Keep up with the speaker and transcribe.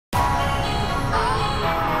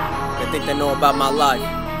think they know about my life.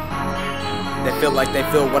 They feel like they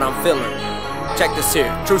feel what I'm feeling. Check this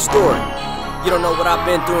here, true story. You don't know what I've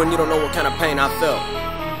been through and you don't know what kind of pain I felt.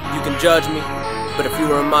 You can judge me, but if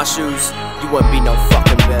you were in my shoes, you wouldn't be no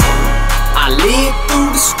fucking better. I lived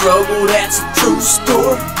through the struggle, that's a true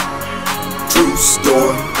story. True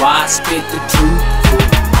story, why I spit the truth for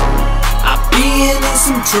you. I've been in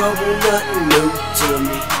some trouble, nothing new to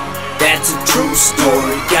me. That's a true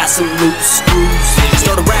story, got some loose screws in me.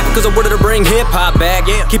 Started rapping cause I wanted to bring hip-hop back,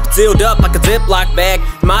 yeah. Keep it sealed up like a Ziploc bag.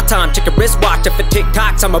 My time, check a wristwatch if it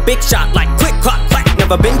tick-tocks. I'm a big shot like click, clock, clack.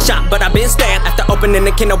 Never been shot, but I've been stabbed. After opening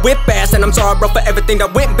the can of whip ass. And I'm sorry bro for everything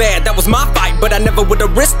that went bad. That was my fight, but I never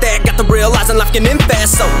would've risked that. Got to realizing life can end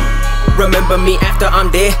fast, so remember me after I'm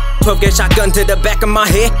dead. 12-gauge shotgun to the back of my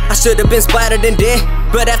head. I should've been splattered and dead,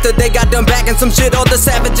 but after they got done bagging some shit, all the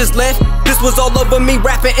savages left. This was all over me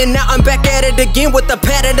rapping, and now I'm back at it again. With the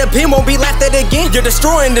pad and the pen, won't be laughed at again. You're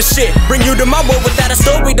destroying the shit, bring you to my world without a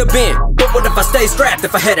story to bend. But what if I stay strapped?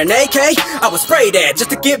 If I had an AK, I would spray that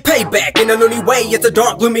just to get payback. In a loony way, it's a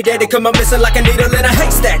dark, gloomy day to come up missing like a needle in a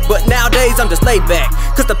haystack. But nowadays I'm just laid back,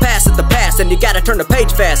 cause the past is the past, and you gotta turn the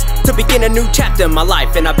page fast to begin a new chapter in my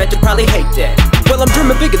life, and I bet you probably hate that. Well, I'm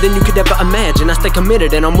dreaming bigger than you could ever imagine. I stay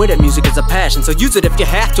committed and I'm with it, music is a passion, so use it if you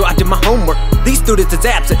have to. I did my homework, these students is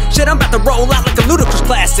absent. Shit, I'm about to roll out like a ludicrous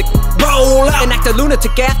classic. Roll out and act a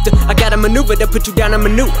lunatic after. I got a maneuver that put you down in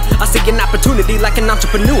manure. I see an opportunity like an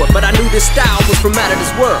entrepreneur, but I knew this style was from out of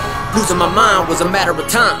this world. Losing my mind was a matter of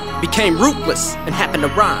time. Became ruthless and happened to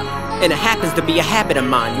rhyme, and it happens to be a habit of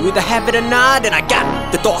mine. You either have it or not, and I got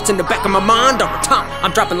it. The thoughts in the back of my mind are a time.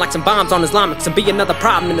 I'm dropping like some bombs on Islamics and be another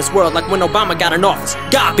problem in this world, like when Obama got in office.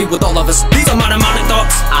 God be with all of us, these are my demonic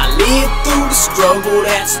thoughts. I lived through the struggle,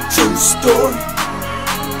 that's a true story.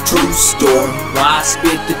 True story, why I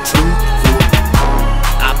spit the truth for you.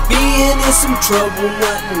 I've been in some trouble,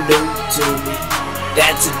 nothing new to me.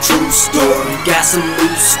 That's a true story, got some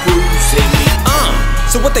loose screws in me.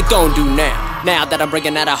 So what they gon' do now? Now that I'm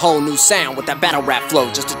bringing out a whole new sound with that battle rap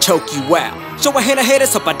flow just to choke you out. Show a hand of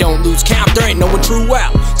haters, hope I don't lose count. There ain't no one true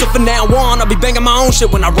out. So from now on, I'll be banging my own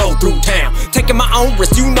shit when I roll through town. Taking my own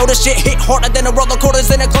risk, you know the shit hit harder than a roller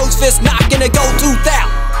quarters and a closed fist knocking it go 2,000.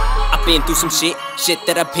 I've been through some shit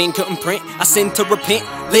that a pen couldn't print. I sin to repent,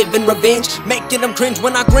 live in revenge, making them cringe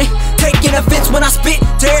when I grin, taking offense when I spit.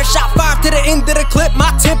 Tear shot 5 to the end of the clip. My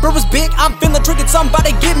temper is big, I'm feeling triggered.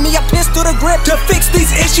 Somebody give me a pistol to grip to fix these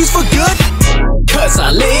issues for good. Cause I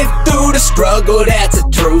lived through the struggle, that's a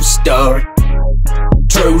true story.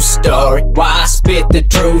 True story, why I spit the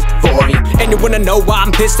truth for you. And you wanna know why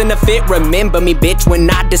I'm pissed in a fit? Remember me, bitch, when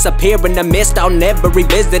I disappear in the mist. I'll never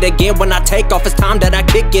revisit again. When I take off, it's time that I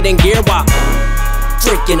kick it in gear while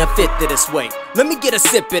drinking a fifth of this way. Let me get a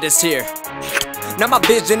sip of this here. Now my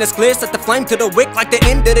vision is clear, set the flame to the wick like the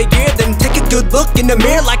end of the year. Then take a good look in the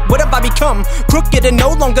mirror, like what have I become? Crooked and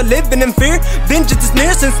no longer living in fear. Vengeance is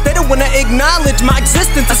near since they don't wanna acknowledge my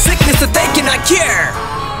existence. A sickness that they cannot cure.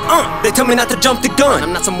 They tell me not to jump the gun.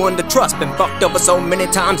 I'm not someone to trust. Been fucked over so many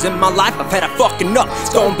times in my life, I've had a fucking up.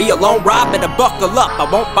 It's gonna be a long ride, better buckle up. I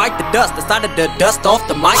won't bite the dust, decided to dust off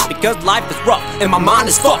the mic because life is rough and my mind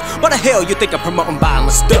is fucked. Why the hell you think I'm promoting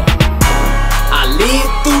violent stuff? I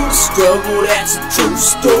lived through the struggle, that's a true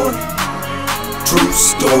story. True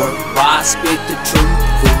story, why I spit the truth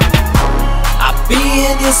for you. I've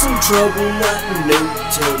been in some trouble, nothing new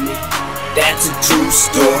to me. That's a true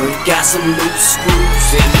story, got some loose screws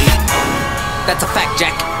in me. That's a fact,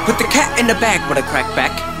 Jack. Put the cat in the bag with a crack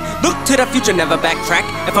back. Look to the future, never backtrack.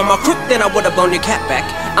 If I'm a crook, then I would've blown your cat back.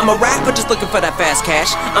 I'm a rapper just looking for that fast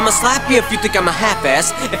cash. I'ma slap you if you think I'm a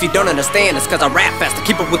half-ass. If you don't understand, it's cause I rap fast to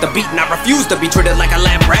keep up with the beat, and I refuse to be treated like a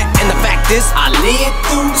lab rat. And the fact is, I lived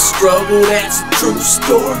through the struggle, that's a true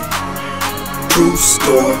story. True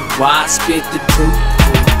story, why I spit the truth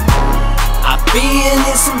for you. I've been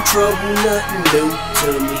in some trouble, nothing new to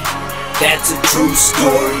me. That's a true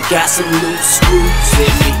story, got some loose screws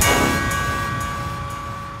in me.